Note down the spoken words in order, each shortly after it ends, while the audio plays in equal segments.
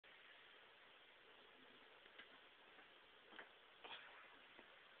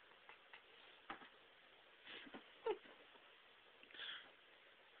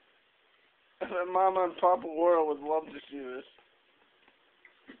Mama and Papa World would love to see this.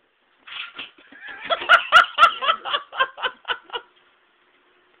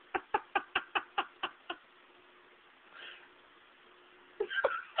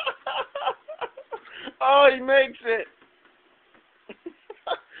 Oh, he makes it.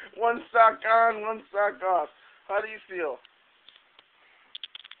 One sock on, one sock off. How do you feel?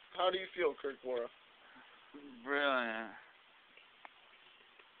 How do you feel, Kirk Mora? Brilliant.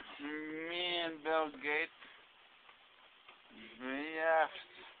 Me and Bill Gates. BF.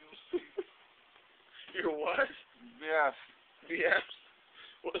 You're what? BF. BS?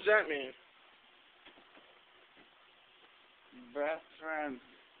 What does that mean? Best friends.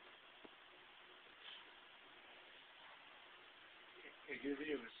 Hey, give me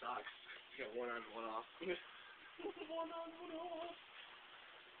the socks. You got one on, one off. One on, one off.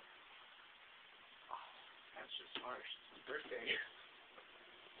 Oh, that's just harsh. It's his birthday.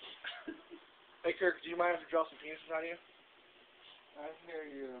 Hey, Kirk, do you mind if I draw some penises on you? I hear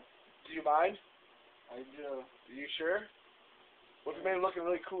you. Do you mind? I do. Are you sure? What if we made it looking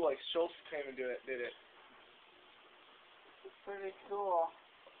really cool, like Schultz came and did it? It's pretty cool.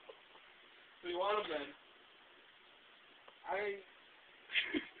 What do you want them then?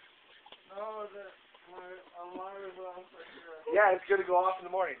 No, my alarm is off for sure. Yeah, it's gonna go off in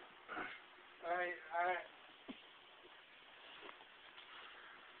the morning. I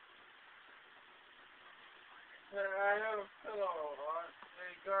have a pillow on a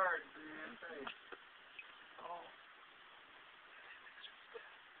guard for your face. Oh.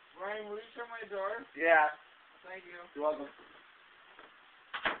 Ryan, will you shut my door? Yeah. Thank you. You're welcome.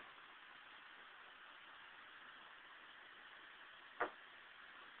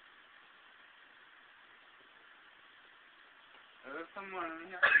 There's someone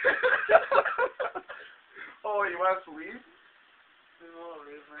in here. Oh, you want us to leave? People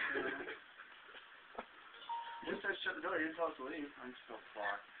leave right now. You said shut the door, you didn't tell us to leave. I'm so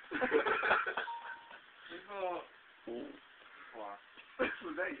fucked. People fuck.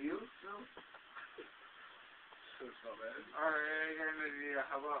 Was that you, Phil? That's not bad. Alright, I got an idea.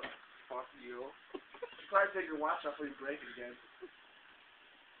 How about fuck you? You probably take your watch off before you break it again.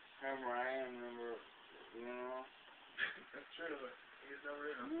 Have Ryan remember, you know? That's true, but he's never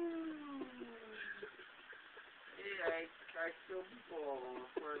in them. Yeah, I kill people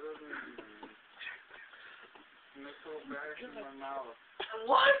for a living. And they go back in my mouth.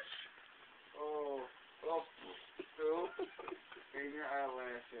 What? Oh, poop in your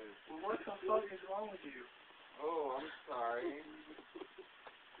eyelashes. Well, what the fuck is wrong with you? Oh, I'm sorry.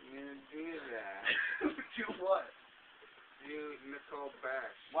 You didn't do that. Do what? You, Nicole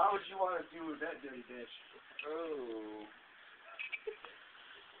Bash. Why would you want to do that dirty bitch? Oh.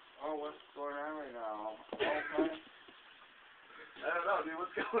 Oh, what's going on right now? Okay. I don't know, dude.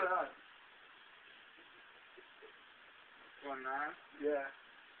 What's going on? What's going on? Yeah.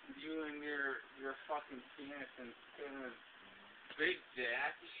 You and your fucking penis and his big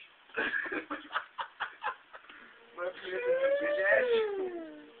dash. My penis and your big dash?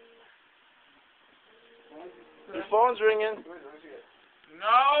 Your phone's ringing.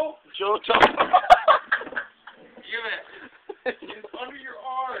 No! Joe, tell me. Give it. It's under your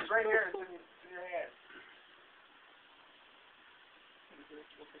arm. It's right here. It's in your hand.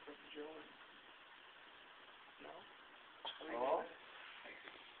 No? Oh?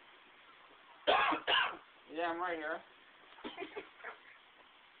 Yeah, I'm right here.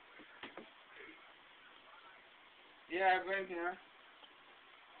 Yeah, I've been here.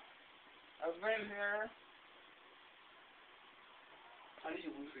 I've been here. How do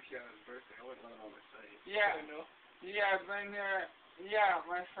you lose a kid on his birthday? I wouldn't let him on my site. Yeah. I know. Yeah, I've been here. Yeah,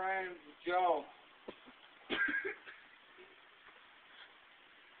 my friend Joe.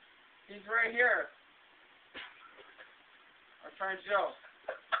 He's right here. My friend Joe.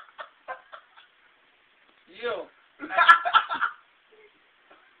 You.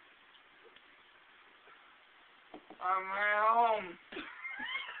 I'm at home.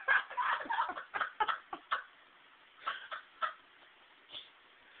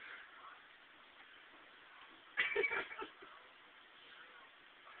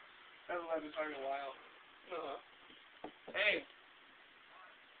 I haven't let him talk in a while. Hey.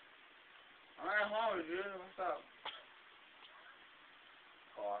 I'm at home, dude. What's up?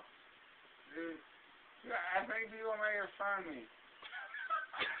 Fuck. Dude. Yeah, I think people might get fun of me.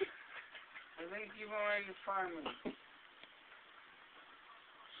 I think people might get fun of me.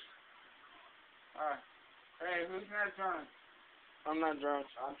 Alright. Hey, who's not drunk? I'm not drunk.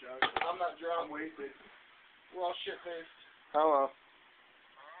 I'm drunk. I'm not drunk. I'm wasted. We're all shit-faced. Hello.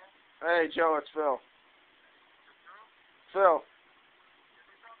 Hey, Joe, it's Phil. Phil.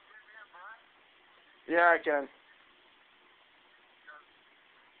 Yeah, I can.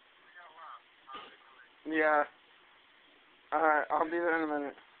 Yeah. Alright, I'll be there in a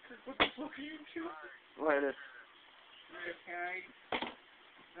minute. What the fuck are you doing? Later. Can I eat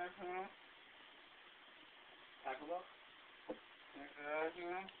that one? Taco Bell?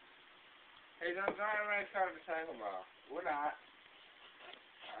 Hey, don't go around talking to Taco Bell. We're not.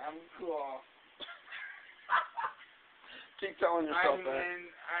 I'm cool. Keep telling yourself that.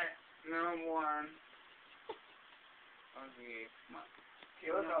 I'm one. Okay, come on.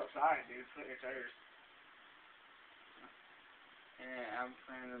 Hey, look outside, dude. Put your tires. Yeah, I'm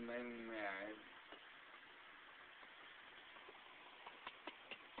trying to make me mad.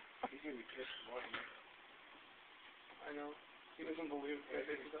 He's gonna be pissed more than me. I know. He doesn't believe that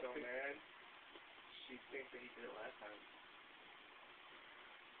he's so mad. She thinks that he did it last time.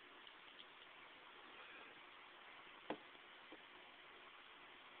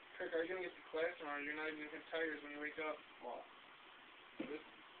 Kirk, are you gonna get to class tomorrow? You're not even gonna have tires when you wake up. What? This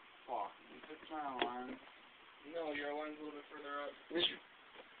fuck. Is this my alarm? No, your alarm's a little bit further up.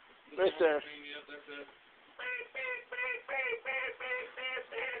 Right there. Yep, that's it.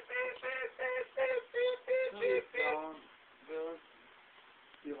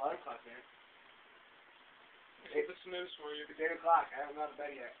 The alarm clock, man. It's a snooze for you. It's 8 o'clock. I haven't gone to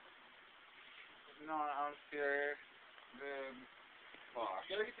bed yet. No, I'm serious. Dude. Fuck.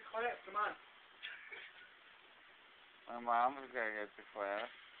 You gotta get to class. Come on. My mom's gotta get to class.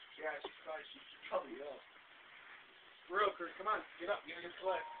 Yeah, she's probably ill. For real, Kurt. Come on. Get up. You gotta get to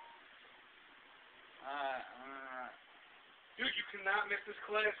class. Dude, you cannot miss this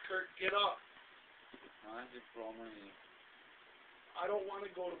class, Kurt. Get up. I just blow my knee. I don't want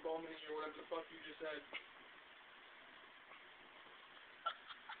to go to Bowman or whatever the fuck you just said.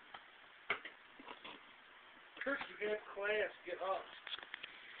 Kurt, you have class. Get up.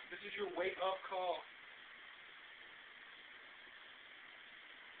 This is your wake-up call.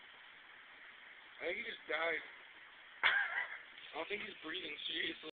 I think he just died. I don't think he's breathing, seriously.